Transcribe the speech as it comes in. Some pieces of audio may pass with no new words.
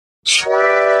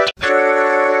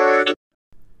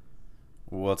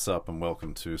What's up and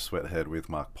welcome to Sweathead with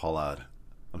Mark Pollard.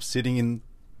 I'm sitting in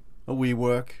a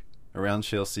WeWork around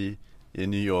Chelsea in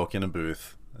New York in a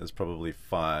booth. There's probably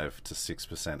 5 to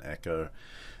 6% echo.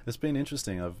 It's been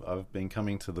interesting. I've been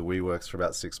coming to the WeWorks for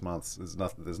about 6 months.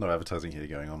 There's no advertising here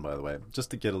going on, by the way. Just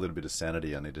to get a little bit of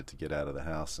sanity, I needed to get out of the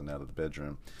house and out of the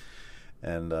bedroom.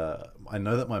 And I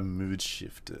know that my mood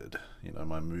shifted.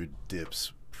 My mood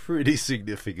dips pretty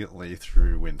significantly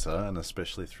through winter, and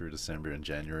especially through December and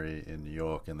January in New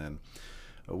York. And then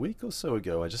a week or so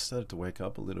ago, I just started to wake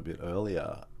up a little bit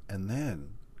earlier, and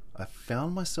then I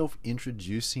found myself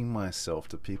introducing myself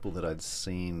to people that I'd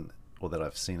seen or that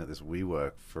I've seen at this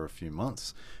WeWork for a few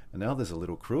months. And now there's a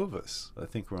little crew of us. I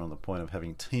think we're on the point of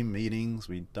having team meetings.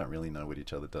 We don't really know what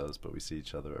each other does, but we see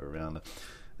each other around,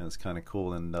 and it's kind of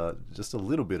cool. And just a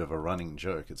little bit of a running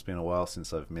joke. It's been a while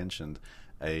since I've mentioned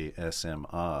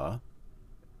ASMR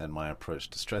and my approach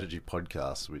to strategy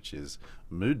podcasts, which is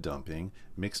mood dumping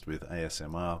mixed with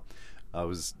ASMR. I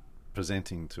was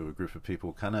presenting to a group of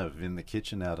people kind of in the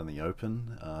kitchen out in the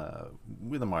open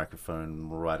with a microphone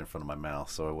right in front of my mouth,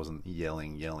 so I wasn't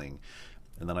yelling.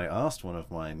 And then I asked one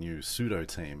of my new pseudo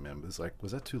team members, like,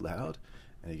 was that too loud?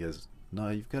 And he goes, no,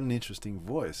 you've got an interesting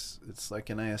voice. It's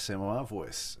like an ASMR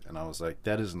voice. And I was like,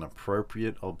 that is an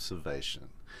appropriate observation.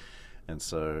 And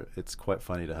so it's quite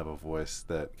funny to have a voice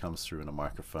that comes through in a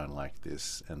microphone like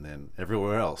this, and then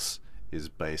everywhere else is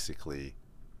basically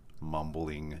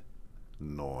mumbling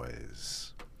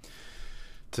noise.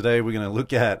 Today we're going to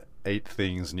look at 8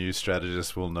 things new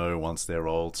strategists will know once they're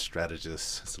old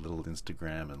strategists. It's a little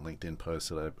Instagram and LinkedIn post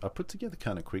that I put together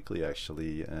kind of quickly,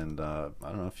 actually, and I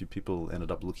don't know, a few people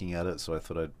ended up looking at it, so I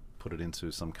thought I'd put it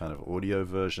into some kind of audio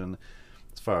version.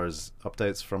 As far as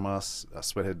updates from us,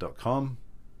 sweathead.com.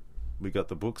 We got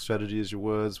the book Strategy is Your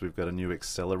Words. We've got a new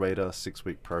accelerator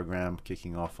 6-week program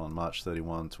kicking off on March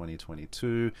 31,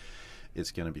 2022. It's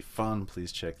going to be fun.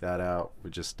 Please check that out. We're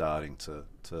just starting to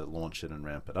launch it and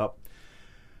ramp it up.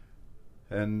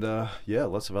 And yeah,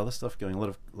 lots of other stuff going. A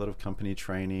lot of company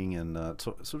training and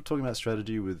sort of talking about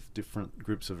strategy with different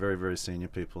groups of very, very senior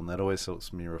people. And that always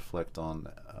helps me reflect on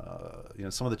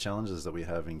some of the challenges that we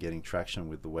have in getting traction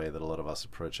with the way that a lot of us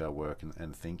approach our work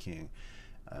and thinking.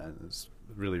 It's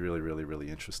really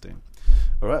interesting.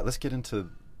 All right, let's get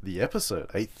into the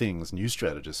episode. 8 things new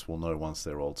strategists will know once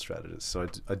they're old strategists. So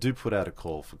I do put out a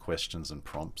call for questions and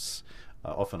prompts,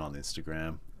 often on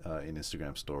Instagram, in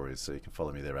Instagram stories. So you can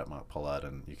follow me there at Mark Pollard,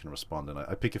 and you can respond. And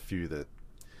I pick a few that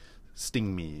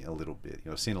sting me a little bit.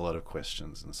 I've seen a lot of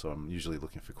questions, and so I'm usually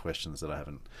looking for questions that I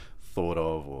haven't thought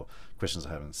of or questions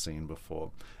I haven't seen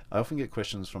before. I often get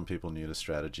questions from people new to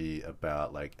strategy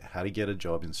about like how to get a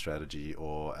job in strategy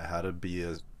or how to be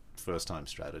a first-time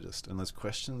strategist, and those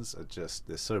questions are just,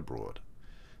 they're so broad.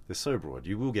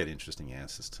 You will get interesting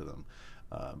answers to them.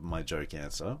 My joke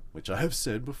answer, which I have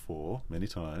said before many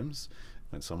times,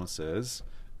 when someone says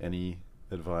any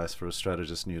advice for a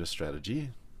strategist new to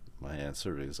strategy, my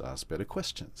answer is ask better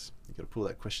questions. You've got to pull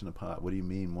that question apart. What do you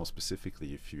mean more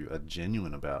specifically? If you are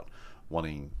genuine about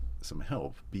wanting some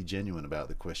help, be genuine about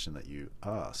the question that you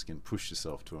ask and push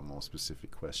yourself to a more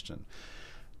specific question.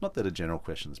 Not that a general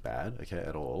question is bad, okay,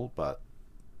 at all, but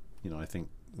I think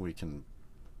we can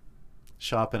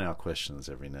sharpen our questions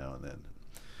every now and then.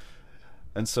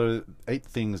 And so 8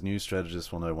 things new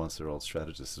strategists will know once they're old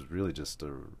strategists is really just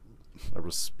a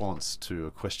response to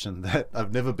a question that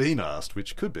I've never been asked,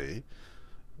 which could be,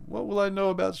 what will I know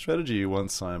about strategy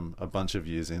once I'm a bunch of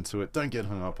years into it? Don't get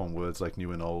hung up on words like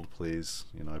new and old, please.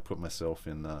 I put myself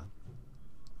in the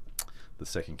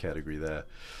second category there.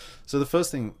 So the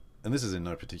first thing, and this is in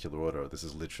no particular order, this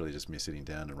is literally just me sitting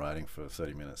down and writing for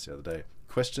 30 minutes the other day.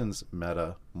 Questions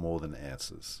matter more than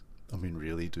answers. I mean,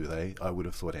 really, do they? I would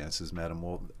have thought answers matter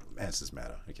more. Answers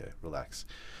matter. Okay, relax.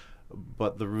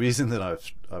 But the reason that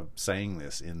I'm saying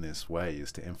this in this way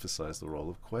is to emphasize the role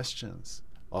of questions.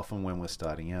 Often when we're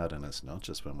starting out, and it's not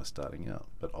just when we're starting out,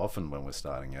 but often when we're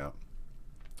starting out,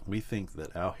 we think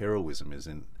that our heroism is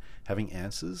in having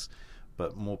answers,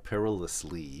 but more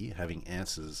perilously having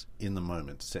answers in the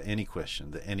moment to any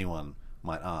question that anyone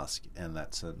might ask, and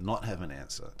that to not have an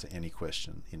answer to any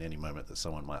question in any moment that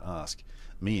someone might ask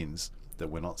means that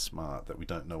we're not smart, that we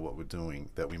don't know what we're doing,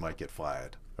 that we might get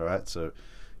fired. All right, so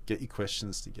get your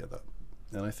questions together.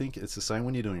 And I think it's the same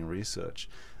when you're doing research.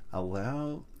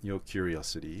 Allow your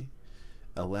curiosity,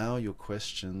 allow your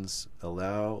questions,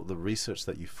 allow the research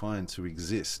that you find to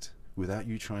exist without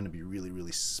you trying to be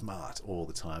really smart all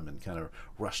the time and kind of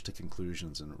rush to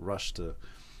conclusions and rush to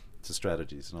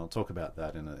strategies. And I'll talk about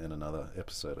that in another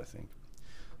episode, I think.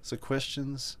 So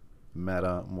questions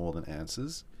matter more than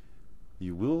answers.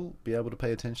 You will be able to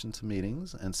pay attention to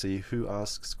meetings and see who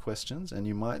asks questions, and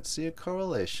you might see a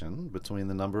correlation between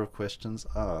the number of questions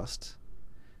asked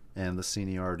and the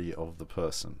seniority of the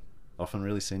person. Often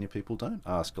really senior people don't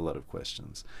ask a lot of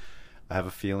questions. I have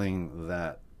a feeling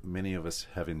that many of us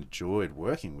have enjoyed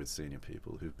working with senior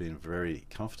people who've been very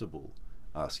comfortable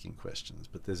asking questions,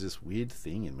 but there's this weird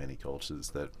thing in many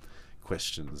cultures that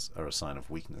questions are a sign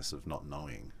of weakness, of not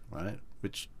knowing, right?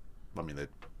 Which, I mean, they're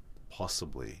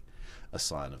possibly a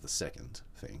sign of the second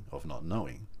thing, of not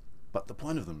knowing, but the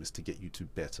point of them is to get you to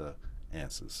better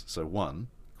answers. So 1,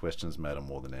 questions matter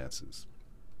more than answers.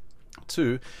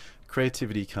 2,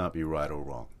 creativity can't be right or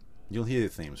wrong. You'll hear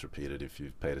themes repeated if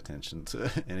you've paid attention to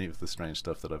any of the strange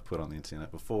stuff that I've put on the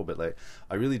internet before, but like,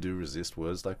 I really do resist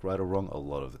words like right or wrong a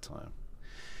lot of the time.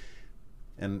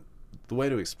 And the way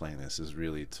to explain this is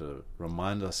really to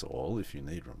remind us all, if you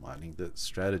need reminding, that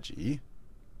strategy,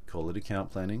 call it account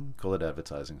planning, call it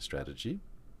advertising strategy.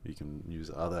 You can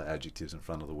use other adjectives in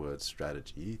front of the word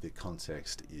strategy. The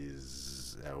context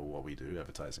is what we do,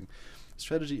 advertising.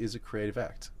 Strategy is a creative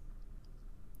act.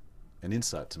 An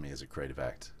insight, to me, is a creative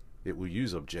act. It will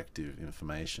use objective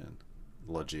information,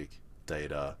 logic,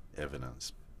 data,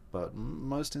 evidence. But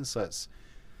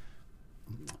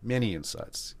many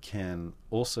insights can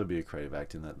also be a creative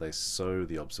act in that they sew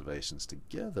the observations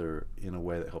together in a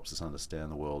way that helps us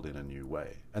understand the world in a new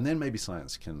way. And then maybe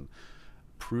science can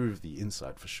prove the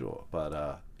insight for sure.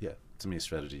 But yeah, to me,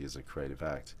 strategy is a creative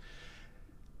act.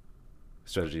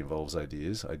 Strategy involves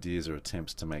ideas. Ideas are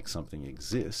attempts to make something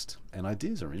exist, and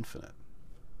ideas are infinite.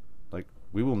 Like,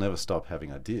 we will never stop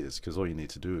having ideas, because all you need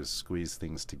to do is squeeze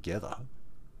things together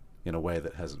in a way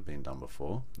that hasn't been done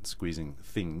before. And squeezing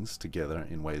things together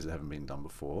in ways that haven't been done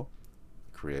before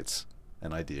creates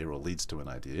an idea, or leads to an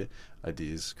idea.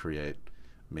 Ideas create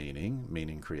meaning.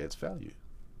 Meaning creates value.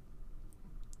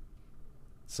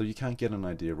 So you can't get an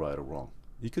idea right or wrong.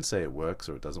 You could say it works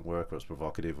or it doesn't work, or it's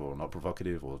provocative or not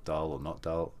provocative, or dull or not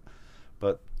dull.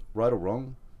 But right or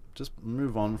wrong, just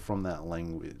move on from that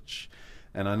language.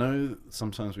 And I know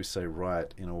sometimes we say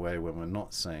right in a way when we're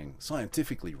not saying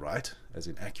scientifically right, as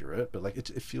in accurate, but like it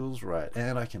feels right,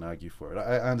 and I can argue for it.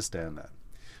 I understand that.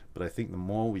 But I think the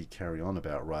more we carry on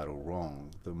about right or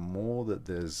wrong, the more that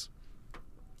there's,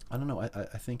 I don't know,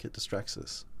 I think it distracts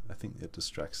us. I think it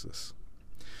distracts us.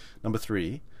 Number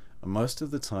 3, most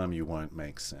of the time you won't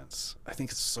make sense. I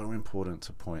think it's so important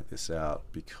to point this out,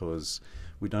 because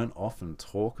we don't often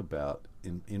talk about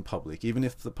in public, even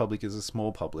if the public is a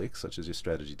small public, such as your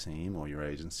strategy team or your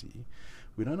agency,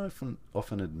 we don't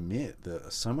often admit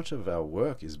that so much of our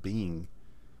work is being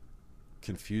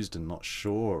confused and not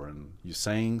sure, and you're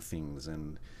saying things,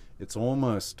 and it's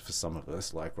almost, for some of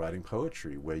us, like writing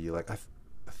poetry, where you're like, I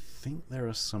think there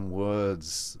are some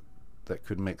words that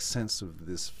could make sense of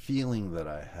this feeling that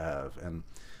I have, and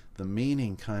the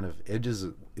meaning kind of edges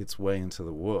its way into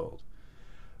the world.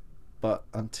 But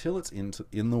until it's in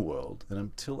the world, and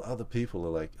until other people are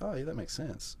like, oh yeah, that makes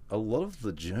sense, a lot of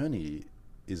the journey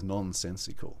is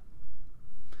nonsensical.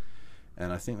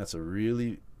 And I think that's a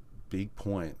really big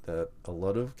point that a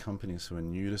lot of companies who are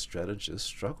new to strategists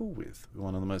struggle with.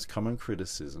 One of the most common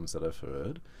criticisms that I've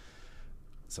heard,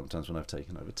 sometimes when I've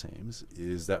taken over teams,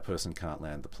 is that person can't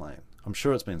land the plane. I'm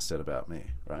sure it's been said about me,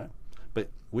 right? But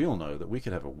we all know that we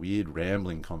could have a weird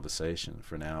rambling conversation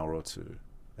for an hour or two,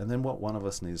 and then what one of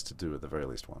us needs to do, at the very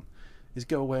least one, is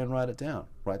go away and write it down.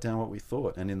 Write down what we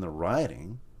thought. And in the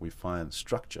writing, we find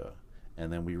structure,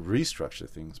 and then we restructure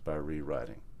things by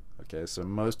rewriting. Okay, so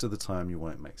most of the time you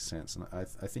won't make sense. And I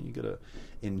think you got to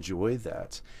enjoy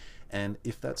that. And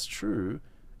if that's true,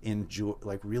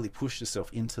 really push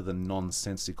yourself into the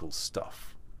nonsensical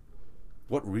stuff.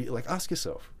 Ask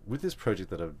yourself, with this project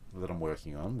that I'm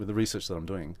working on, with the research that I'm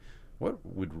doing, what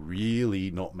would really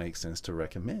not make sense to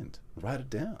recommend? Write it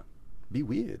down. Be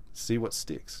weird. See what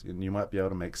sticks. And you might be able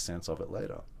to make sense of it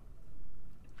later.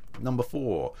 Number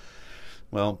 4.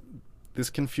 Well, this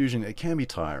confusion, it can be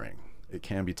tiring. It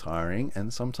can be tiring,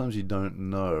 and sometimes you don't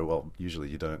know, well, usually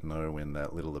you don't know when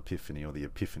that little epiphany, or the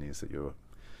epiphanies that you're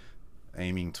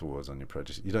aiming towards on your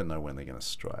project, you don't know when they're going to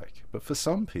strike. But for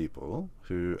some people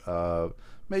who are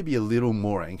maybe a little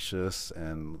more anxious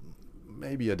and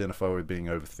maybe identify with being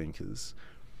overthinkers,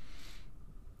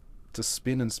 to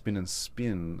spin and spin and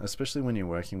spin, especially when you're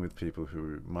working with people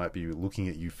who might be looking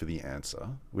at you for the answer,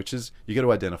 which is, you got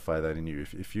to identify that in you.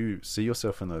 If you see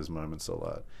yourself in those moments a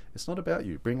lot, it's not about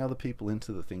you. Bring other people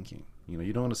into the thinking. You know,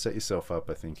 you don't want to set yourself up,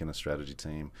 I think, in a strategy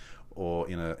team, or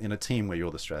in a team where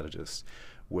you're the strategist,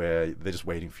 where they're just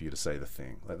waiting for you to say the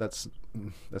thing. Like, that's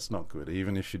not good,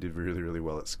 even if you did really, really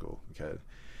well at school. Okay,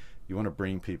 You want to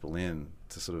bring people in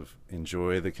to sort of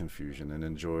enjoy the confusion and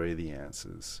enjoy the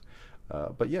answers.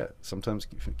 But yeah, sometimes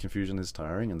confusion is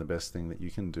tiring, and the best thing that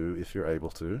you can do, if you're able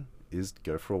to, is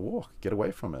go for a walk. Get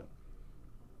away from it.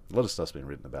 A lot of stuff's been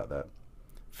written about that.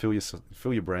 Fill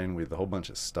your brain with a whole bunch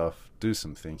of stuff, do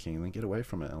some thinking, and then get away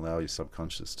from it and allow your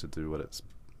subconscious to do what it's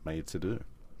made to do.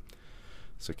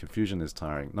 So confusion is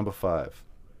tiring. Number 5.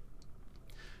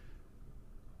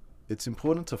 It's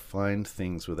important to find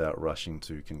things without rushing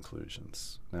to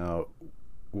conclusions. Now,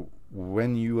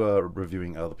 when you are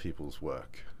reviewing other people's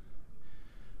work,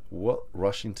 what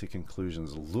rushing to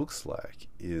conclusions looks like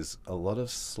is a lot of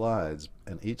slides,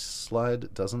 and each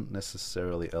slide doesn't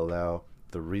necessarily allow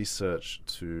the research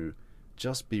to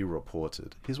just be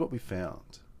reported. Here's what we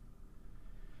found.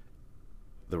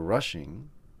 The rushing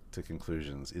to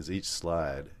conclusions is each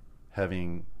slide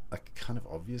having a kind of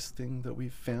obvious thing that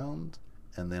we've found,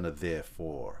 and then a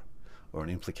therefore or an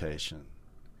implication.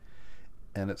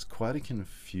 And it's quite a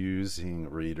confusing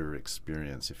reader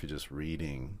experience if you're just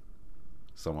reading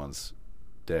someone's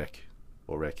deck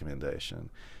or recommendation.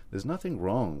 There's nothing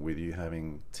wrong with you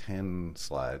having 10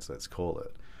 slides, let's call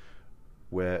it,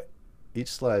 where each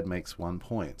slide makes one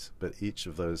point, but each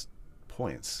of those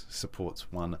points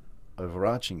supports one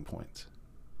overarching point.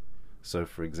 So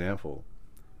for example,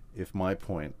 if my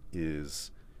point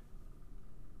is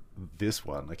this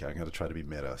one, okay, I'm going to try to be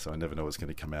meta, so I never know what's going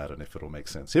to come out and if it'll make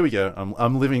sense. Here we go.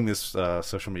 I'm living this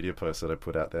social media post that I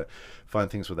put out there.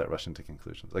 Find things without rushing to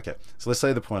conclusions. Okay, so let's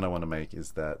say the point I want to make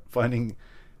is that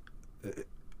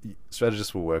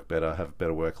strategists will work better, have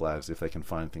better work lives if they can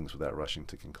find things without rushing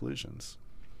to conclusions.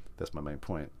 That's my main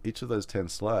point. Each of those 10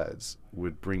 slides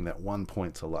would bring that one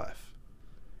point to life.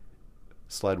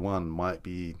 Slide 1 might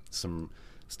be some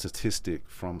statistic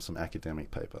from some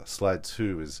academic paper. Slide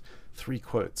 2 is 3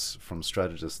 quotes from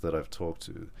strategists that I've talked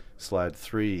to. Slide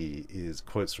 3 is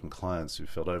quotes from clients who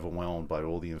felt overwhelmed by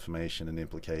all the information and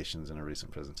implications in a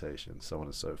recent presentation, so on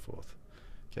and so forth.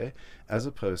 Okay, as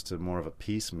opposed to more of a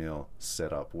piecemeal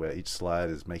setup where each slide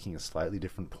is making a slightly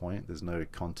different point. There's no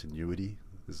continuity,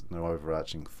 there's no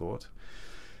overarching thought.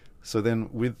 So then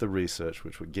with the research,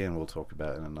 which again we'll talk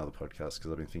about in another podcast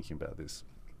because I've been thinking about this,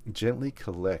 gently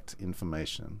collect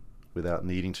information without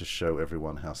needing to show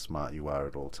everyone how smart you are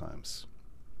at all times.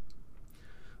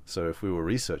 So if we were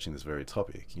researching this very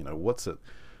topic, what's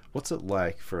it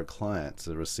like for a client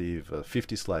to receive a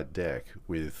 50-slide deck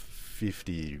with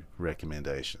 50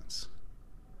 recommendations?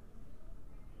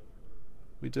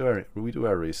 We do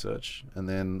our research, and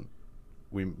then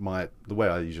the way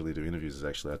I usually do interviews is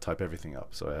actually I type everything up.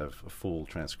 So I have a full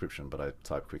transcription, but I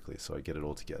type quickly, so I get it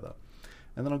all together.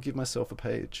 And then I'll give myself a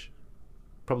page,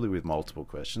 probably with multiple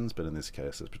questions, but in this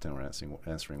case, let's pretend we're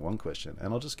answering one question.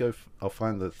 And I'll just I'll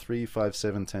find the 3, 5,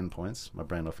 7, 10 points. My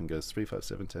brain often goes 3, 5,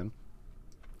 7, 10.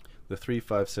 The 3,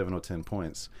 5, 7, or 10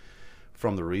 points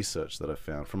from the research that I've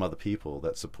found from other people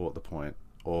that support the point,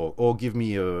 or give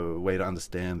me a way to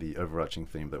understand the overarching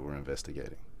theme that we're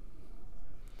investigating,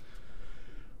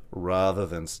 rather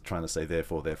than trying to say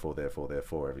therefore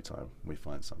every time we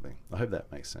find something. I hope that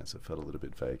makes sense. It felt a little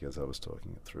bit vague as I was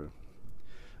talking it through.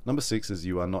 Number 6 is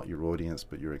you are not your audience,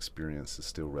 but your experience is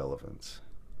still relevant.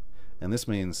 And this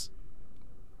means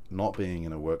not being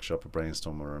in a workshop, a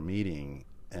brainstorm, or a meeting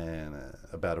and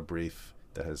about a brief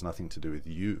that has nothing to do with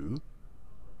you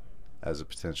as a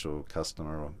potential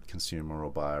customer or consumer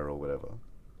or buyer or whatever.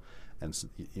 And so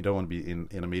you don't want to be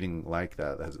in a meeting like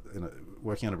that,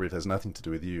 working on a brief that has nothing to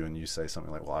do with you, and you say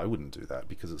something like, well, I wouldn't do that,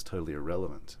 because it's totally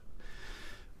irrelevant.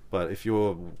 But if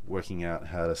you're working out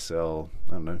how to sell,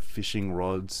 I don't know, fishing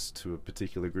rods to a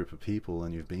particular group of people,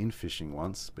 and you've been fishing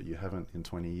once, but you haven't in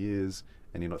 20 years,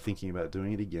 and you're not thinking about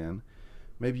doing it again,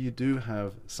 maybe you do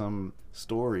have some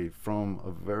story from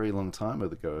a very long time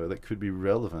ago that could be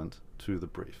relevant to the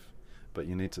brief. But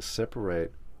you need to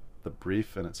separate the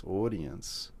brief and its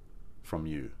audience from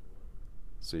you.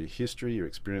 So your history, your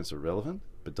experience are relevant,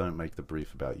 but don't make the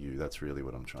brief about you. That's really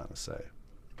what I'm trying to say.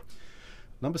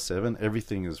 Number 7,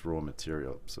 everything is raw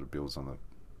material. Sort of builds on the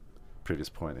previous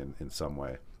point in some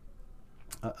way.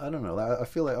 I don't know.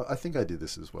 I think I did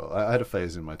this as well. I had a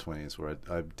phase in my 20s where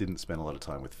I didn't spend a lot of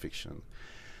time with fiction,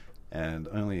 and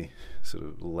only sort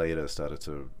of later started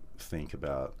to think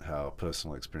about how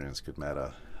personal experience could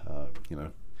matter.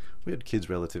 We had kids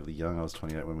relatively young. I was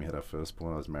 28 when we had our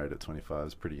firstborn. I was married at 25. I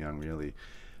was pretty young, really.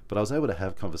 But I was able to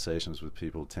have conversations with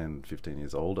people 10, 15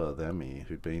 years older than me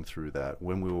who'd been through that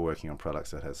when we were working on products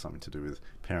that had something to do with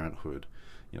parenthood.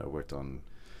 Worked on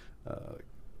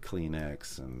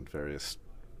Kleenex and various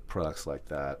products like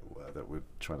that that we're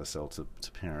trying to sell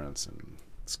to parents and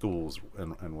schools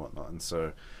and whatnot. And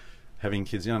so having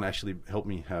kids young actually helped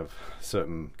me have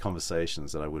certain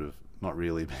conversations that I would have not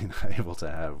really been able to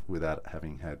have without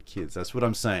having had kids. That's what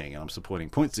I'm saying, and I'm supporting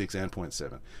point 6 and point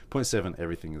 7. Point 7,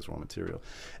 everything is raw material.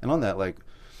 And on that, like,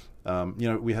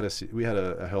 we had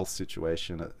a health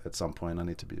situation at some point. I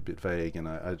need to be a bit vague, and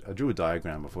I drew a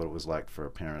diagram of what it was like for a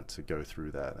parent to go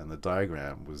through that. And the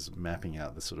diagram was mapping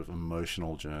out the sort of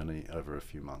emotional journey over a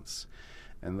few months.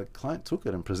 And the client took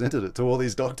it and presented it to all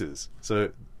these doctors.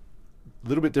 So a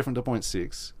little bit different to point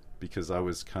 6, because I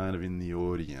was kind of in the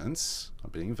audience. I'm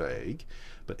being vague,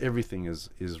 but everything is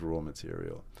raw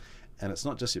material. And it's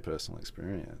not just your personal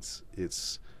experience,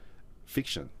 it's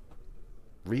fiction.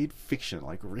 Read fiction.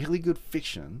 Like, really good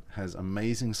fiction has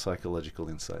amazing psychological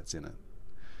insights in it.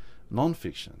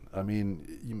 Non-fiction, I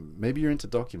mean, maybe you're into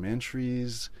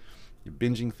documentaries, you're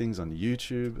binging things on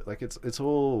YouTube, like it's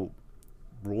all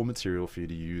raw material for you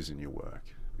to use in your work.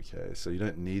 Okay, so you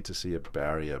don't need to see a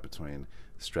barrier between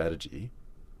strategy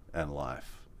and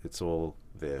life. It's all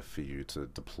there for you to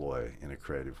deploy in a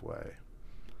creative way.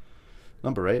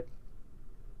 Number 8,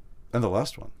 and the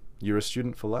last one, you're a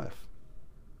student for life.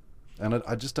 And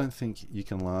I just don't think you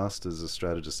can last as a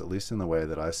strategist, at least in the way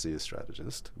that I see a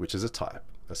strategist, which is a type,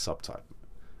 a subtype.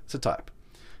 It's a type.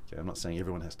 Okay, I'm not saying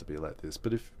everyone has to be like this,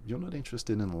 but if you're not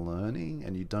interested in learning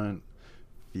and you don't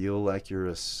feel like you're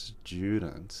a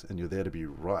student and you're there to be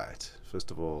right,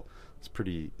 first of all, it's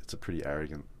a pretty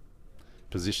arrogant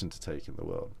position to take in the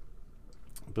world.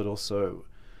 But also,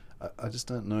 I just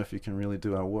don't know if you can really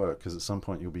do our work, because at some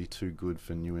point you'll be too good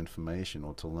for new information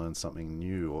or to learn something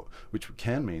new, or which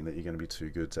can mean that you're going to be too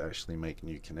good to actually make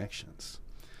new connections.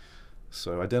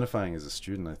 So identifying as a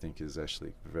student, I think, is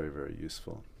actually very, very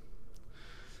useful.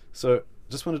 So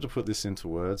just wanted to put this into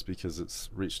words because it's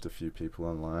reached a few people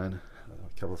online,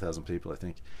 a couple of thousand people, I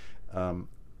think.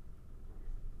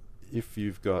 If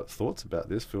you've got thoughts about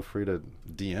this, feel free to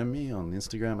DM me on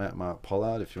Instagram at Mark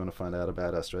Pollard. If you want to find out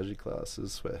about our strategy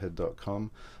classes, sweathead.com.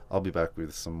 I'll be back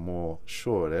with some more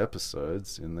short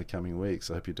episodes in the coming weeks.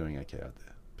 I hope you're doing okay out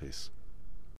there. Peace.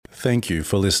 Thank you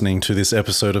for listening to this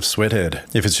episode of Sweathead.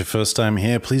 If it's your first time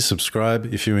here, please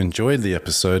subscribe. If you enjoyed the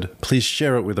episode, please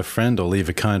share it with a friend or leave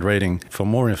a kind rating. For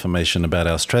more information about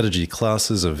our strategy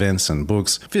classes, events, and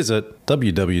books, visit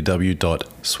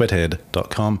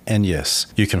www.sweathead.com. And yes,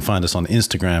 you can find us on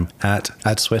Instagram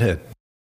at Sweathead.